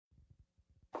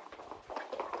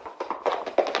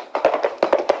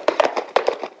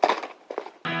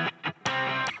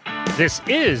This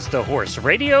is the Horse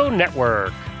Radio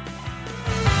Network.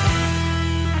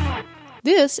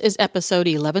 This is episode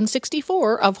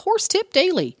 1164 of Horse Tip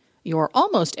Daily, your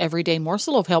almost everyday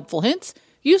morsel of helpful hints,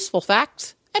 useful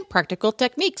facts, and practical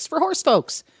techniques for horse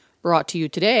folks. Brought to you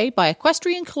today by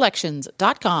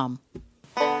EquestrianCollections.com.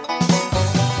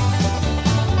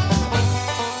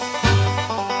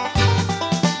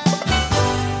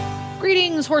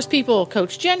 Greetings, horse people.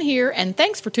 Coach Jen here, and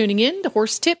thanks for tuning in to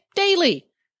Horse Tip Daily.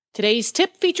 Today's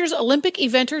tip features Olympic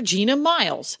eventer Gina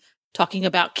Miles, talking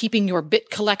about keeping your bit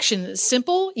collection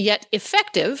simple yet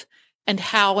effective, and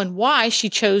how and why she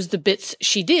chose the bits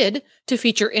she did to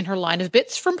feature in her line of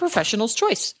bits from Professional's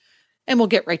Choice. And we'll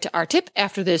get right to our tip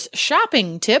after this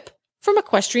shopping tip from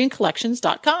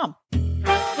EquestrianCollections.com.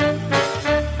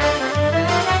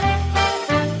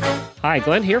 Hi,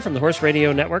 Glenn here from the Horse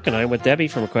Radio Network, and I'm with Debbie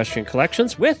from Equestrian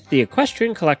Collections with the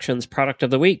Equestrian Collections Product of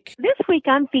the Week. This week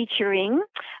I'm featuring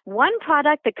one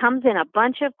product that comes in a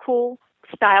bunch of cool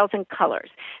styles and colors.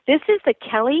 This is the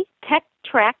Kelly Tech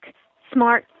Trek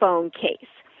smartphone case.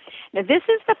 Now, this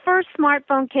is the first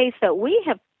smartphone case that we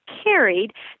have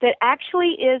carried that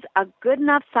actually is a good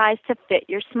enough size to fit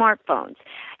your smartphones.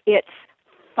 It's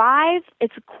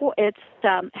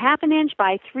half an inch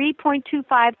by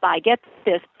 3.25 by, get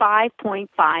this,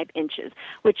 5.5 inches,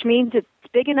 which means it's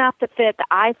big enough to fit the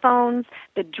iPhones,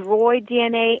 the Droid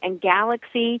DNA and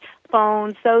Galaxy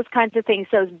phones, those kinds of things,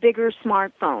 those bigger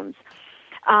smartphones.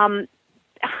 I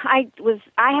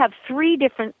have 3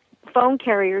 different phone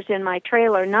carriers in my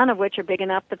trailer, none of which are big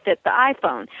enough to fit the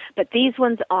iPhone, but these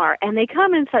ones are, and they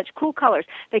come in such cool colors.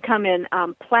 They come in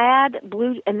plaid,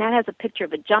 blue, and that has a picture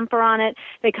of a jumper on it.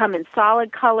 They come in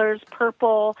solid colors,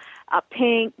 purple,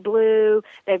 pink, blue.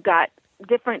 They've got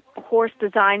different horse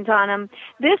designs on them.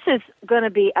 This is going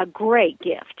to be a great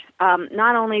gift.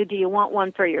 Not only do you want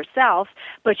one for yourself,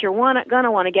 but you're going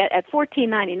to want to get at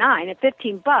 $14.99, at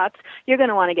 $15, you're going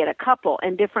to want to get a couple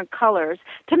in different colors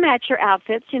to match your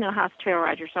outfits. You know how trail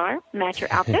riders are, match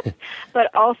your outfits,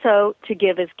 but also to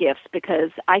give as gifts,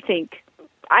 because I think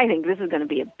this is going to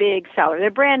be a big seller. They're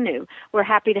brand new. We're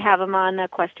happy to have them on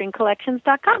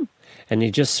EquestrianCollections.com. And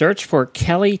you just search for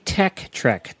Kelly Tech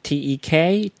Trek,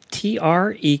 TEKTREK,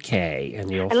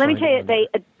 and you'll. And let me tell you,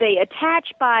 they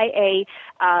attach by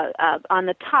on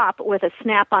the top with a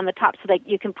snap on the top, so that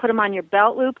you can put them on your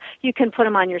belt loop. You can put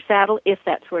them on your saddle if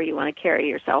that's where you want to carry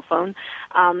your cell phone,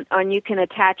 and you can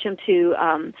attach them to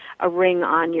a ring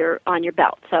on your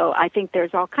belt. So I think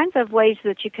there's all kinds of ways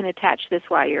that you can attach this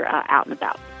while you're out and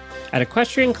about. At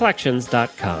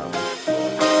EquestrianCollections.com.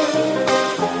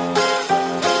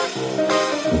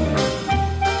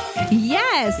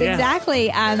 Yes,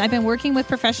 exactly. I've been working with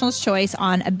Professional's Choice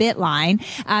on a bit line.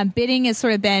 Bitting has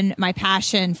sort of been my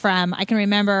passion from, I can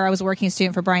remember I was a working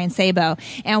student for Brian Sabo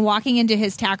and walking into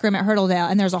his tack room at Hurdledale,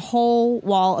 and there's a whole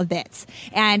wall of bits.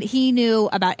 And he knew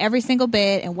about every single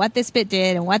bit and what this bit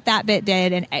did and what that bit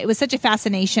did. And it was such a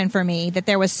fascination for me that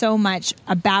there was so much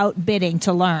about bitting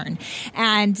to learn.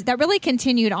 And that really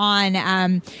continued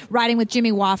on riding with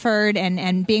Jimmy Wofford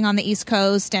and being on the East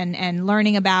Coast and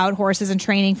learning about horses and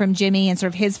training from Jimmy and sort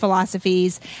of his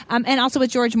philosophies, and also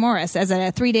with George Morris. As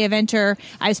a 3-day eventer,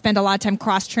 I spent a lot of time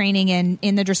cross-training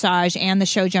in the dressage and the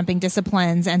show jumping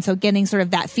disciplines, and so getting sort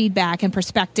of that feedback and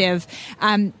perspective,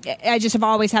 I just have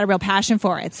always had a real passion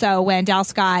for it. So when Dal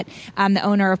Scott, the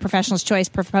owner of Professional's Choice,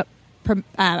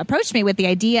 approached me with the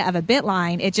idea of a bit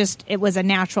line, it was a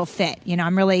natural fit. You know,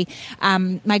 I'm really,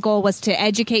 my goal was to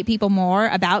educate people more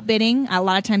about bitting. A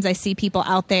lot of times I see people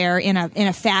out there in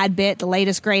a fad bit, the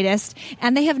latest, greatest,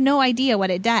 and they have no idea what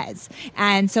it does.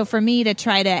 And so for me to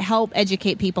try to help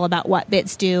educate people about what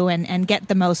bits do and get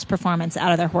the most performance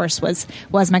out of their horse was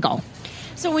my goal.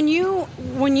 So when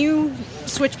you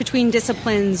switch between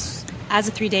disciplines as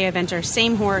a 3-day eventer,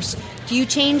 same horse, do you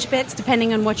change bits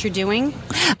depending on what you're doing?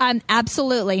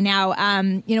 Absolutely. Now,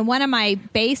 one of my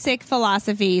basic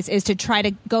philosophies is to try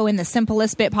to go in the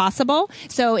simplest bit possible.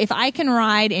 So if I can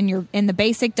ride in the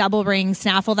basic double ring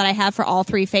snaffle that I have for all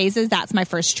 3 phases, that's my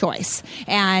first choice.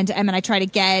 And I try to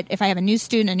get, if I have a new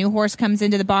student, a new horse comes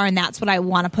into the barn, that's what I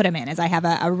want to put him in, is I have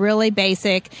a really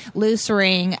basic loose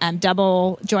ring,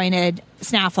 double jointed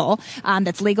snaffle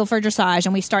that's legal for dressage,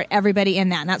 and we start everybody in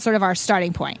that, and that's sort of our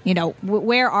starting point. You know,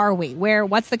 where are we?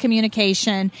 What's the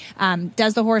communication?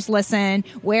 Does the horse listen?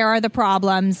 Where are the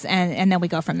problems? And then we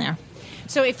go from there.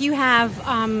 So if you have,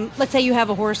 let's say you have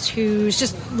a horse who's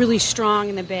just really strong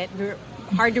in the bit,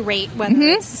 hard to rate whether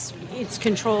it's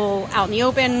control out in the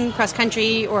open, cross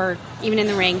country, or even in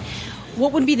the ring,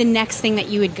 what would be the next thing that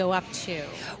you would go up to?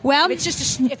 Well,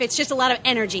 if it's just a lot of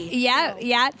energy. Yeah,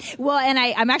 yeah. Well, and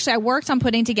I worked on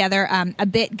putting together a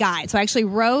bit guide. So I actually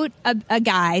wrote a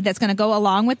guide that's going to go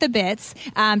along with the bits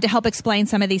to help explain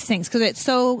some of these things because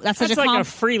that's such like a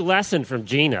free lesson from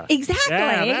Gina.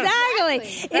 Exactly,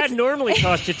 exactly. That normally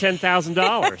costs you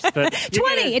 $10,000, but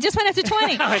 20. It just went up to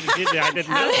 20. I didn't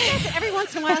know. Every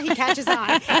once in a while he catches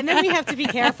on, and then we have to be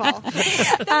careful.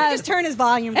 Just turn his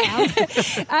volume down.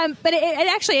 But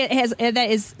that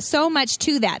is so much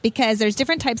to that because there's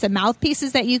different types of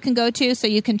mouthpieces that you can go to. So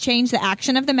you can change the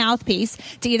action of the mouthpiece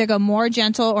to either go more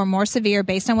gentle or more severe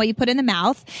based on what you put in the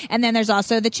mouth. And then there's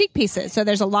also the cheek pieces. So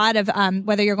there's a lot of,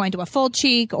 whether you're going to a full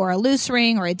cheek or a loose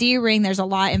ring or a D ring, there's a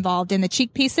lot involved in the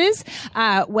cheek pieces.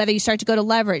 Whether you start to go to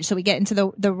leverage. So we get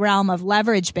into the realm of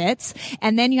leverage bits.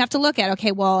 And then you have to look at,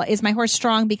 okay, well, is my horse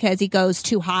strong because he goes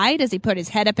too high? Does he put his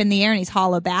head up in the air and he's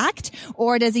hollow backed?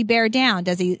 Or does he bear down?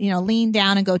 Does he, lean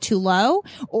down and go too low?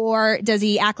 Or does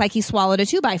he act like he swallowed a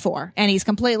 2x4 and he's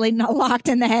completely locked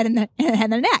in the head and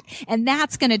the neck? And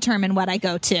that's going to determine what I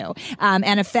go to,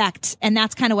 and affect. And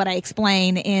that's kind of what I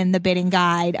explain in the bidding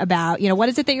guide about, what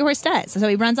is it that your horse does? So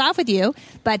he runs off with you,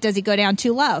 but does he go down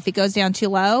too low? If he goes down too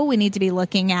low, we need to be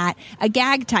looking at a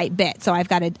gag type bit. So I've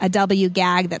got a W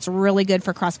gag that's really good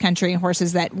for cross country and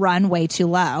horses that run way too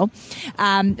low,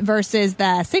 versus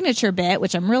the signature bit,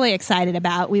 which I'm really excited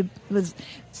about. We was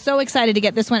so excited to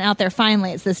get this one out there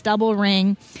finally. It's this double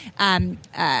ring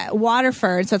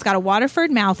Waterford. So it's got a Waterford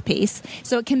mouthpiece.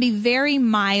 So it can be very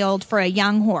mild for a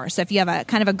young horse. So if you have a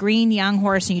kind of a green young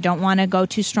horse and you don't want to go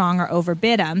too strong or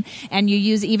overbid them and you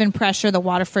use even pressure, the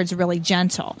Waterford's really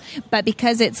gentle. But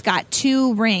because it's got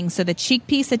two rings, so the cheek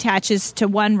piece attaches to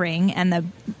one ring and the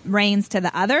reins to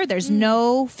the other, there's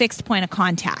no fixed point of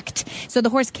contact. So the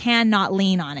horse cannot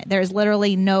lean on it. There's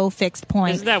literally no fixed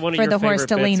point Isn't that one of for your the horse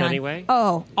to favorite lean bits on. Anyway?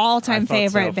 Oh, all-time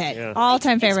favorite bit. Yeah.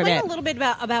 All-time favorite Explain bit. a little bit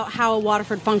about how a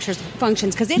Waterford functions,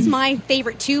 because it's my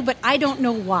favorite too, but I don't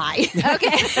know why. Okay.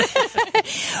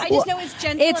 I just know it's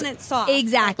gentle and it's soft.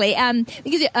 Exactly.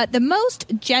 Because the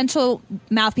most gentle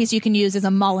mouthpiece you can use is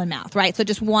a mullen mouth, right? So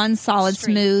just one solid,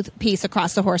 smooth piece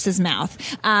across the horse's mouth.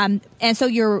 And so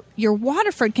your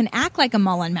Waterford can act like a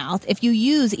mullen mouth if you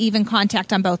use even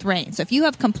contact on both reins. So if you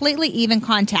have completely even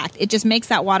contact, it just makes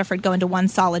that Waterford go into one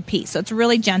solid piece. So it's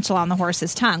really gentle on the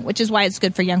horse's tongue, which is why it's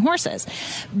good for young horses.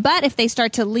 But if they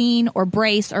start to lean or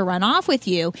brace or run off with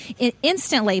you,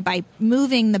 instantly by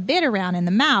moving the bit around in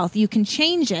the mouth, you can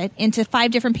change it into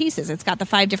 5 different pieces. It's got the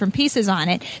 5 different pieces on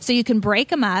it. So you can break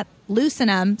them up, loosen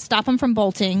them, stop them from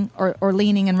bolting or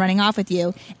leaning and running off with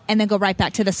you, and then go right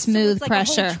back to the smooth so it's like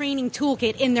pressure. A whole training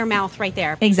toolkit in their mouth right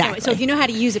there. Exactly. So if you know how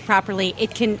to use it properly,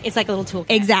 it's like a little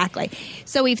toolkit. Exactly.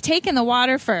 So we've taken the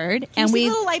Waterford and we've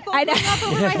little light bulb going off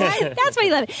over my head? That's why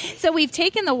you love it. So we've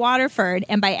taken the Waterford,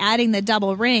 and by adding the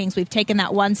double rings, we've taken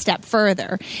that one step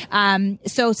further.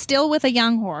 So still with a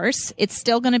young horse, it's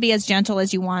still going to be as gentle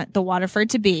as you want the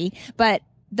Waterford to be, but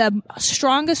the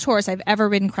strongest horse I've ever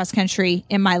ridden cross country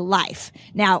in my life.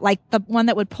 Now, like the one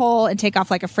that would pull and take off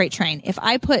like a freight train. If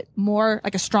I put more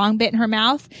like a strong bit in her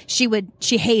mouth, she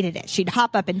hated it. She'd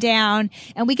hop up and down.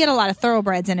 And we get a lot of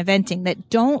thoroughbreds in eventing that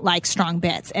don't like strong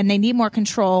bits and they need more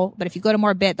control. But if you go to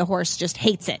more bit, the horse just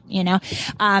hates it,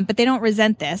 but they don't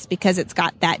resent this because it's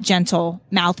got that gentle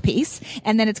mouthpiece.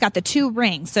 And then it's got the 2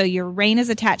 rings. So your rein is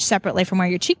attached separately from where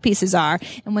your cheek pieces are.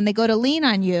 And when they go to lean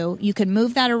on you, you can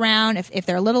move that around. If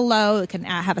they're a little low, it can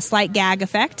have a slight gag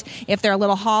effect. If they're a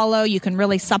little hollow, you can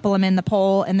really supple them in the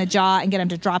pole and the jaw and get them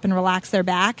to drop and relax their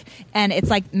back. And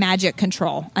it's like magic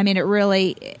control. I mean, it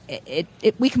really,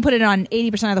 we can put it on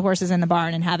 80% of the horses in the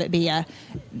barn and have it be a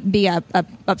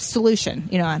solution,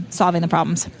 solving the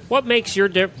problems. What makes your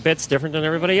bits different than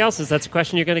everybody else's? That's a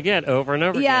question you're going to get over and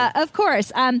over again. Yeah, of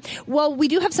course. Well, we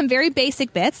do have some very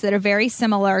basic bits that are very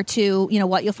similar to,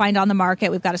 what you'll find on the market.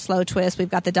 We've got a slow twist. We've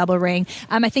got the double ring.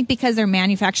 I think because they're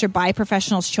manufactured by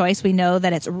Professional's Choice, we know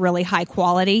that it's really high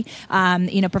quality.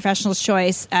 Professional's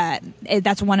Choice,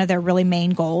 that's one of their really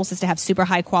main goals is to have super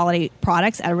high quality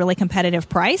products at a really competitive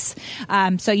price.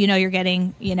 So, you're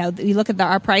getting, you look at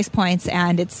our price points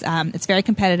and it's very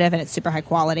competitive and it's super high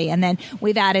quality. And then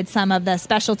we've added some of the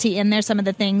specialty in there, some of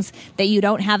the things that you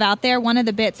don't have out there. One of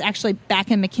the bits actually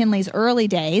back in McKinley's early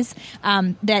days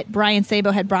that Brian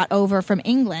Sabo had brought over from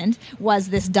England was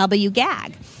this W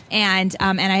gag. And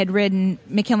I had ridden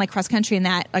McKinley Cross Country and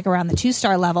that, like around the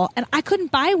 2-star level, and I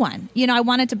couldn't buy one. I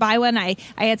wanted to buy one. I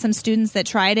had some students that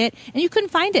tried it, and you couldn't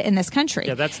find it in this country.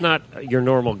 Yeah, that's not your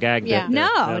normal gag bit.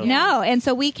 No. And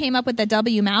so we came up with the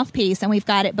W mouthpiece, and we've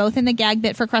got it both in the gag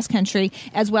bit for cross country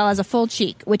as well as a full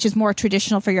cheek, which is more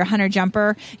traditional for your hunter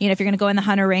jumper. If you're going to go in the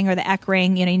hunter ring or the eck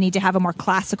ring, you need to have a more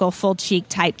classical full cheek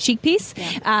type cheek piece.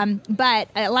 Yeah. But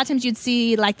a lot of times you'd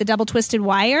see like the double twisted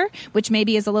wire, which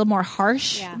maybe is a little more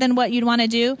harsh than what you'd want to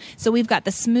do. So we've got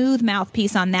the smooth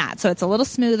mouthpiece on that. So it's a little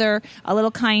smoother, a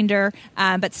little kinder,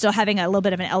 but still having a little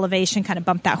bit of an elevation, kind of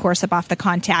bump that horse up off the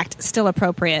contact, still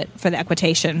appropriate for the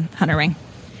equitation hunter ring.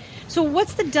 So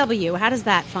what's the W? How does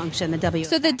that function, the W?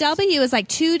 So the W is like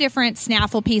two different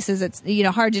snaffle pieces. It's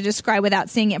hard to describe without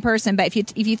seeing it in person. But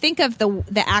if you think of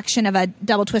the action of a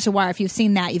double twisted wire, if you've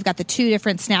seen that, you've got the two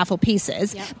different snaffle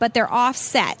pieces, but they're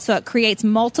offset. So it creates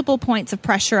multiple points of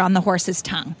pressure on the horse's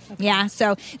tongue. Okay. Yeah.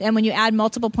 So then when you add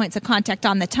multiple points of contact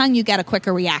on the tongue, you get a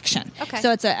quicker reaction. Okay.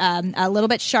 So it's a little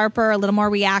bit sharper, a little more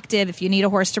reactive. If you need a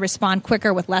horse to respond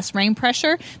quicker with less rein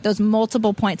pressure, those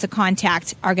multiple points of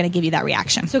contact are going to give you that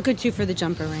reaction. So good too for the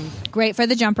jumper ring. Great for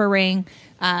the jumper ring.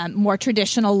 More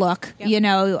traditional look. Yep.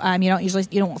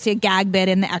 You don't see a gag bit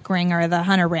in the eck ring or the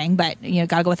hunter ring, but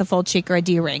got to go with a full cheek or a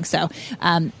D ring. So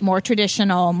more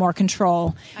traditional, more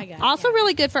control. Also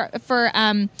really good for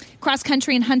cross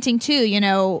country and hunting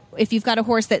too. If you've got a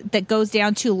horse that goes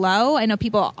down too low, I know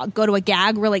people go to a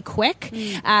gag really quick.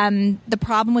 The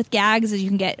problem with gags is you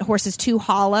can get horses too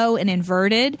hollow and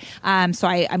inverted. So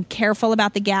I'm careful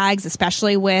about the gags,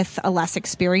 especially with a less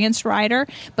experienced rider.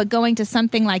 But going to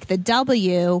something like the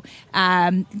W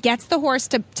gets the horse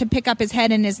to pick up his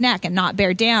head and his neck and not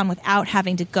bear down without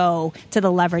having to go to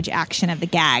the leverage action of the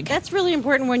gag. That's really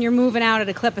important when you're moving out at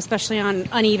a clip, especially on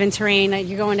uneven terrain.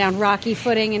 You're going down rocky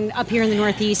footing, and up here in the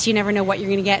Northeast, you never know what you're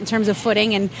going to get in terms of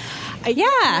footing. And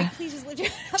please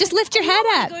just lift your head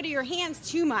up. Go to your hands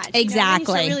too much. Exactly.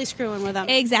 You start really screwing with them.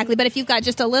 Exactly. But if you've got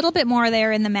just a little bit more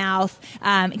there in the mouth,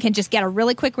 it can just get a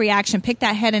really quick reaction. Pick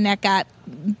that head and neck up.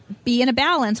 Be in a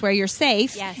balance where you're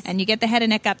safe, and you get the head and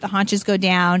neck up, the haunches go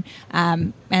down,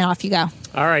 and off you go.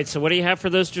 All right, so what do you have for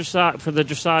those dressage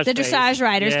dressage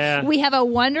riders? Yeah. We have a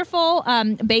wonderful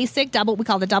basic double, we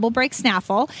call the double break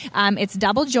snaffle. It's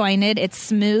double jointed, it's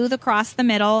smooth across the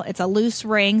middle, it's a loose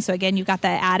ring, so again, you've got the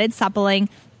added suppling.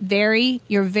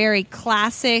 Your very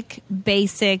classic,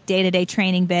 basic day-to-day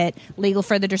training bit, legal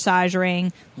for the dressage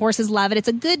ring. Horses love it. It's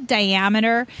a good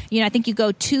diameter. I think you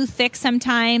go too thick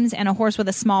sometimes, and a horse with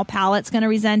a small palate's going to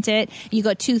resent it. You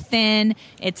go too thin,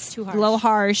 it's a little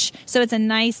harsh. So it's a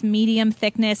nice medium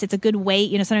thickness. It's a good weight.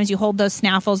 Sometimes you hold those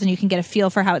snaffles, and you can get a feel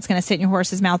for how it's going to sit in your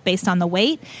horse's mouth based on the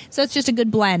weight. So it's just a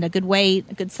good blend, a good weight,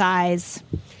 a good size.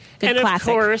 And classic.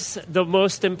 Of course, the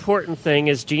most important thing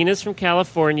is Gina's from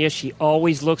California. She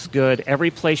always looks good.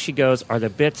 Every place she goes, are the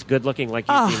bits good looking like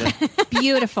you, Gina?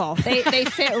 Beautiful. They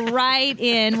fit right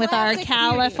in with our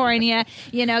California,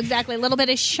 exactly. A little bit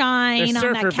of shine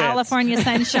on that California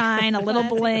sunshine, a little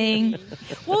bling.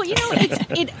 Well,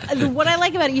 what I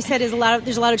like about it, you said, is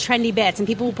there's a lot of trendy bits, and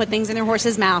people will put things in their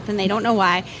horse's mouth, and they don't know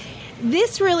why.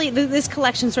 This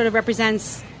collection sort of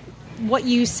represents what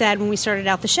you said when we started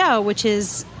out the show, which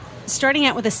is starting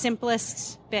out with the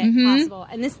simplest bit possible.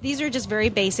 And these are just very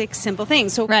basic, simple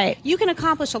things. So you can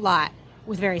accomplish a lot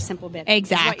with very simple bits.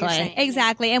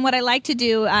 Exactly. And what I like to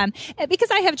do, because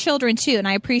I have children too, and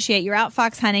I appreciate you're out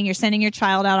fox hunting, you're sending your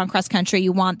child out on cross country,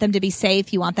 you want them to be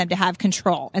safe, you want them to have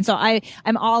control. And so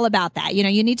I'm all about that.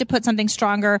 You need to put something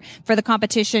stronger for the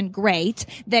competition, great.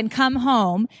 Then come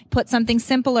home, put something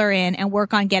simpler in, and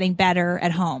work on getting better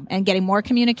at home and getting more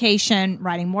communication,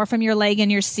 riding more from your leg in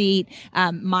your seat,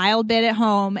 mild bit at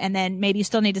home, and then maybe you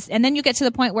still need to, and then you get to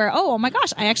the point where, oh my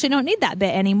gosh, I actually don't need that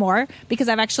bit anymore because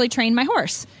I've actually trained my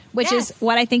horse, which is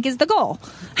what I think is the goal.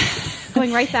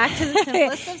 Going right back to the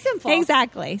simplest of simple.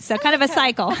 Exactly. So kind of a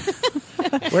cycle.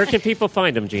 Where can people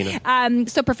find them, Gina?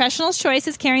 So Professional's Choice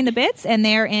is carrying the bits, and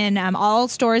they're in all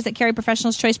stores that carry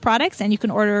Professional's Choice products, and you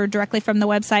can order directly from the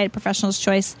website at Professional's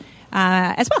Choice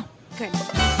as well. Good.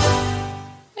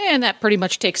 And that pretty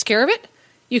much takes care of it.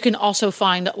 You can also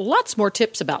find lots more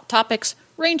tips about topics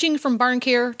ranging from barn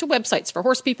care to websites for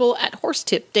horse people at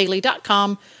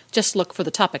horsetipdaily.com. Just look for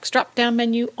the topics drop-down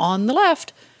menu on the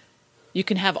left. You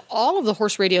can have all of the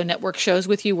Horse Radio Network shows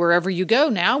with you wherever you go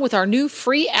now with our new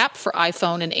free app for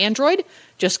iPhone and Android.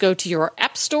 Just go to your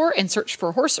app store and search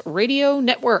for Horse Radio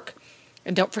Network.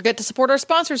 And don't forget to support our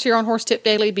sponsors here on Horse Tip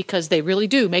Daily because they really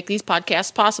do make these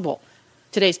podcasts possible.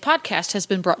 Today's podcast has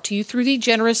been brought to you through the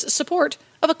generous support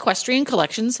of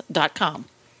EquestrianCollections.com.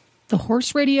 The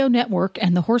Horse Radio Network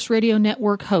and the Horse Radio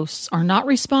Network hosts are not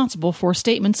responsible for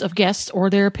statements of guests or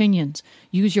their opinions.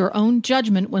 Use your own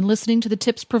judgment when listening to the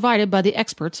tips provided by the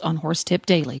experts on Horse Tip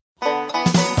Daily.